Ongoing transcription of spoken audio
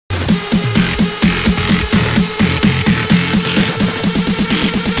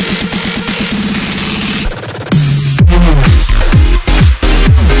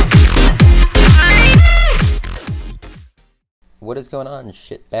is going on,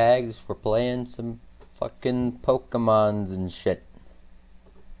 shitbags? We're playing some fucking Pokemons and shit.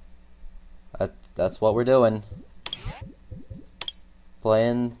 That's what we're doing.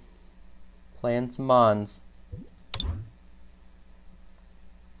 Playing some Mons.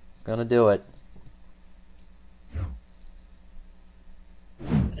 Gonna do it.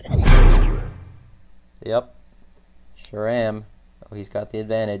 Yep. Sure am. Oh, he's got the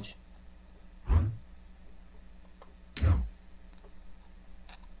advantage.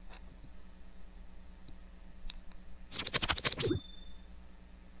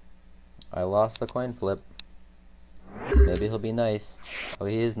 I lost the coin flip. Maybe he'll be nice. Oh,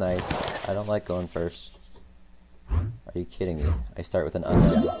 he is nice. I don't like going first. Are you kidding me? I start with an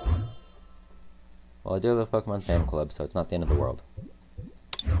unknown. Well, I do have a Pokemon fan club, so it's not the end of the world.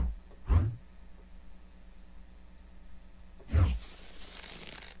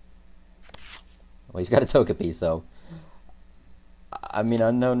 Well, he's got a Togepi, so... I mean,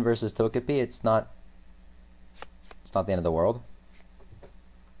 unknown versus Togepi, it's not the end of the world.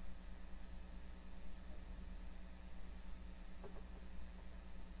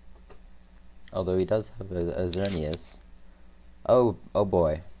 Although he does have a Xerneas. Oh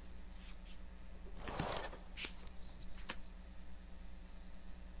boy.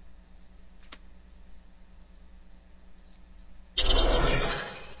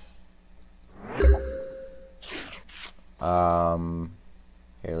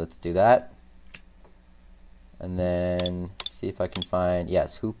 Here, let's do that. And then see if I can find,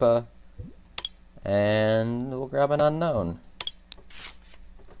 yes, Hoopa. And we'll grab an unknown.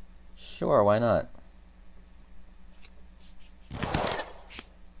 Sure, why not?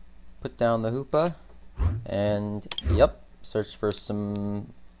 Put down the Hoopa. And, yep, search for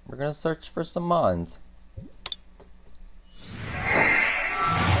some... We're gonna search for some Mons.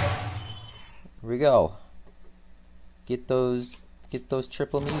 Here we go. Get those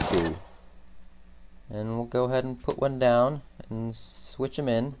triple Mewtwo. And we'll go ahead and put one down and switch them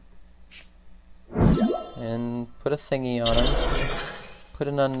in. And put a thingy on him. Put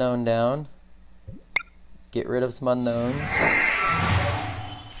an unknown down. Get rid of some unknowns.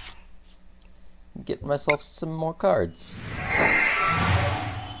 Get myself some more cards.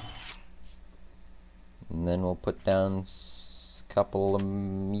 And then we'll put down a couple of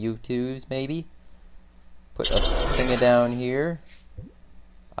Mewtwo's maybe. Put a thingy down here.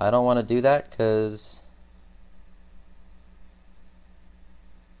 I don't want to do that because...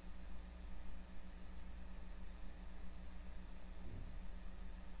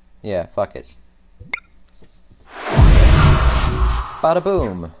 Yeah, fuck it. Bada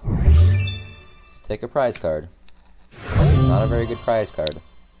boom! Let's take a prize card. Not a very good prize card.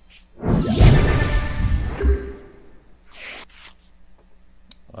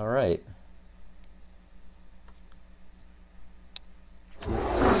 Alright. Use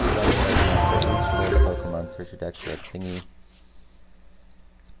two Pokemon search your deck for a thingy.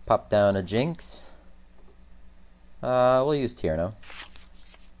 Let's pop down a Jinx. We'll use Tierno.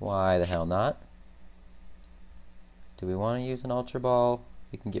 Why the hell not? Do we want to use an Ultra Ball?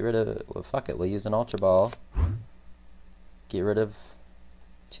 We can get rid of... Well, fuck it, we'll use an Ultra Ball. Get rid of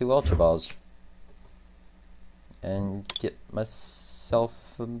 2 Ultra Balls. And get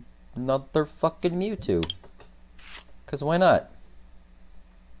myself another fucking Mewtwo. Because why not?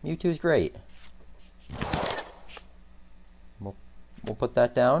 Mewtwo's great. We'll put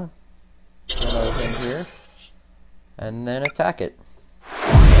that down. Put another thing here. And then attack it.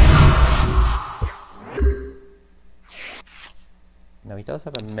 Now he does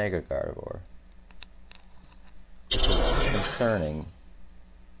have a Mega Gardevoir, which is concerning.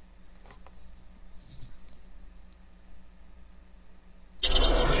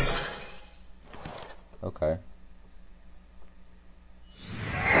 Okay.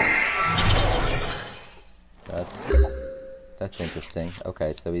 That's interesting.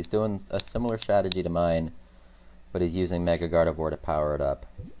 Okay, so he's doing a similar strategy to mine, but he's using Mega Gardevoir to power it up.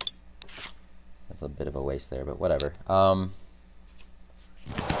 That's a bit of a waste there, but whatever.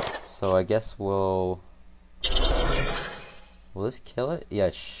 So I guess will this kill it? Yeah,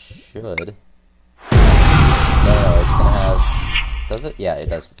 it should. No, it's gonna have... Does it? Yeah, it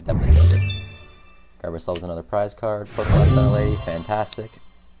does. It definitely kills it. Grab ourselves another prize card. Pokemon Center Lady, fantastic.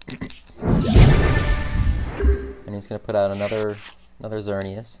 And he's gonna put out another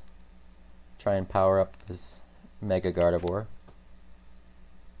Xerneas. Try and power up this Mega Gardevoir.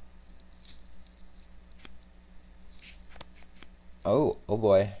 Oh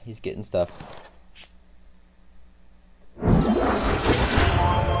boy, he's getting stuff.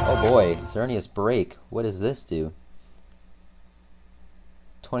 Oh boy, Xerneas Break. What does this do?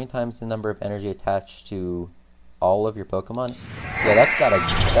 20 times the number of energy attached to all of your Pokemon? Yeah, that's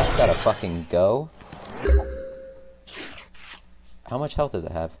gotta fucking go. How much health does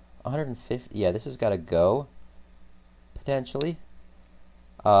it have? 150. Yeah, this has gotta go. Potentially.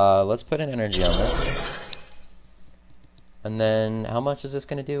 Let's put an energy on this. And then, how much is this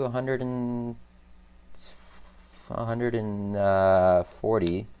gonna do?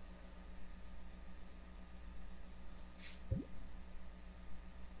 140.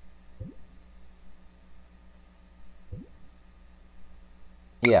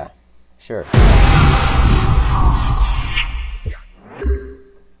 Yeah, sure.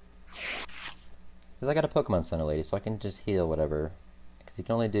 Because I got a Pokemon Center Lady, so I can just heal whatever. Because you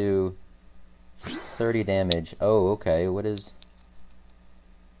can only do 30 damage. Oh, okay. What is...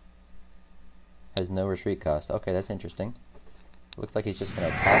 Has no retreat cost. Okay, that's interesting. Looks like he's just going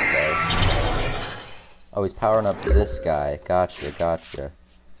to attack, though. Oh, he's powering up this guy. Gotcha, gotcha.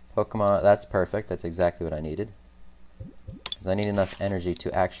 Pokemon... That's perfect. That's exactly what I needed. Because I need enough energy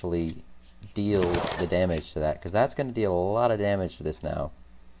to actually deal the damage to that. Because that's going to deal a lot of damage to this now.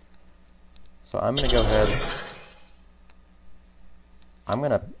 So I'm going to go ahead... I'm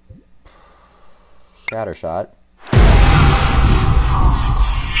going to... Shatter Shot.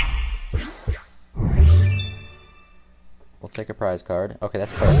 We'll take a prize card. Okay,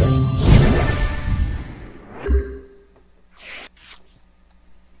 that's perfect.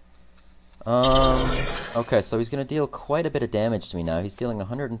 Okay, so he's going to deal quite a bit of damage to me now. He's dealing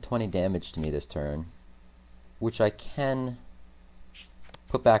 120 damage to me this turn, which I can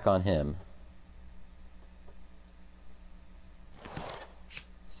put back on him.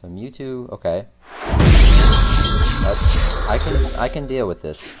 So Mewtwo, okay. I can deal with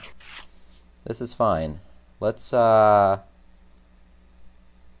this. This is fine. Let's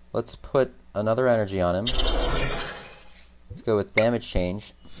put another energy on him. Let's go with damage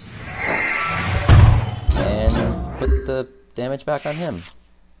change. And put the damage back on him.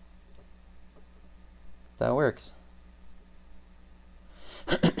 That works.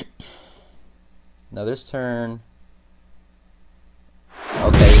 Now this turn...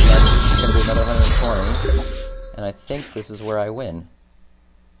 Okay, he's going to be another 120. And I think this is where I win.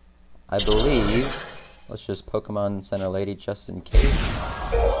 I believe... Let's just Pokemon Center Lady just in case.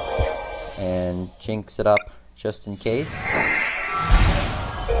 And jinx it up just in case.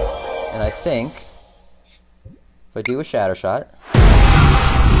 And I think... If I do a Shatter Shot...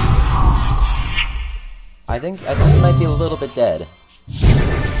 I think it might be a little bit dead.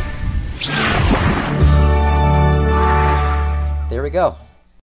 There we go.